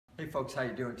Hey folks, how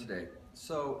you doing today?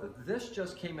 So this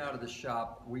just came out of the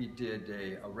shop. We did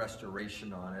a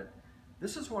restoration on it.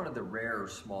 This is one of the rare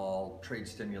small trade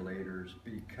stimulators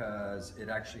because it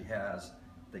actually has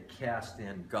the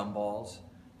cast-in gumballs.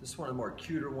 This is one of the more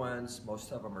cuter ones.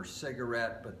 Most of them are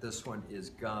cigarette, but this one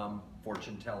is gum,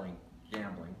 fortune-telling,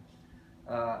 gambling.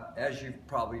 As you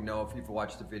probably know if you've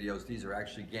watched the videos, these are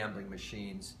actually gambling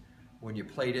machines. When you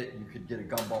played it, you could get a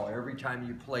gumball every time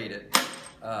you played it.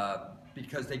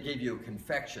 Because they gave you a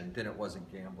confection, then it wasn't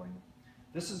gambling.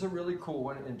 This is a really cool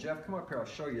one, and Jeff, come up here, I'll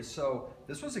show you. So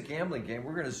this was a gambling game.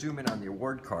 We're gonna zoom in on the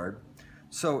award card.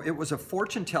 So it was a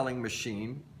fortune-telling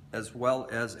machine as well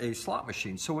as a slot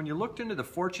machine. So when you looked into the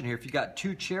fortune here, if you got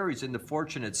 2 cherries in the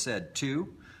fortune, it said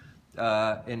 2,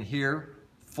 and here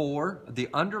 4. The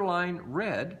underlying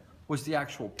red was the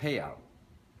actual payout.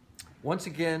 Once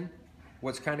again,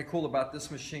 what's kind of cool about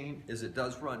this machine is it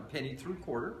does run penny through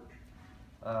quarter.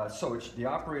 So it's the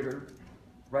operator.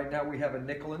 Right now we have a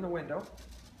nickel in the window.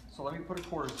 So let me put a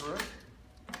quarter through it.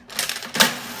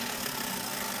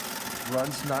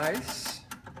 Runs nice.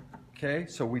 Okay,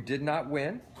 so we did not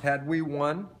win. Had we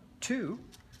won 2,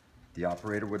 the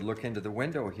operator would look into the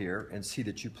window here and see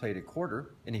that you played a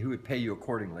quarter, and he would pay you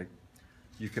accordingly.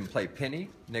 You can play penny,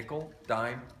 nickel,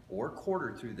 dime, or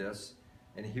quarter through this,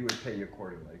 and he would pay you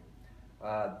accordingly.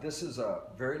 This is a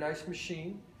very nice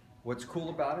machine. What's cool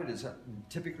about it is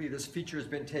typically this feature has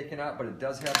been taken out, but it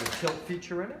does have the tilt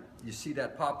feature in it. You see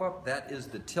that pop up? That is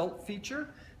the tilt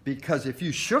feature, because if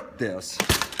you shook this,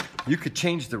 you could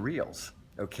change the reels,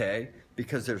 okay?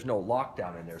 Because there's no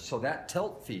lockdown in there. So that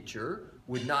tilt feature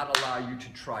would not allow you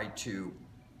to try to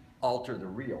alter the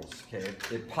reels, okay?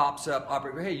 It pops up,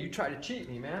 operator, hey, you try to cheat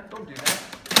me, man. Don't do that.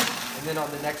 And then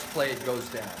on the next play, it goes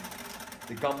down.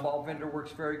 The gumball vendor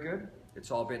works very good. It's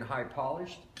all been high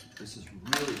polished. This is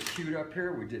really cute up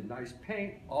here. We did nice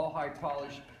paint, all high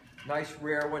polished, nice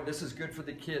rare one. This is good for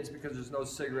the kids because there's no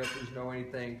cigarette, there's no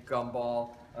anything,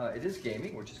 gumball. It is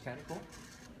gaming, which is kind of cool.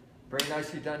 Very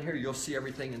nicely done here. You'll see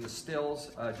everything in the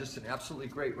stills. Just an absolutely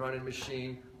great running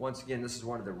machine. Once again, this is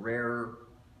one of the rare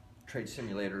trade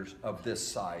simulators of this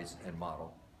size and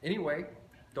model. Anyway,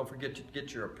 don't forget to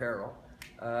get your apparel.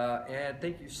 And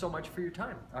thank you so much for your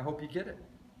time. I hope you get it.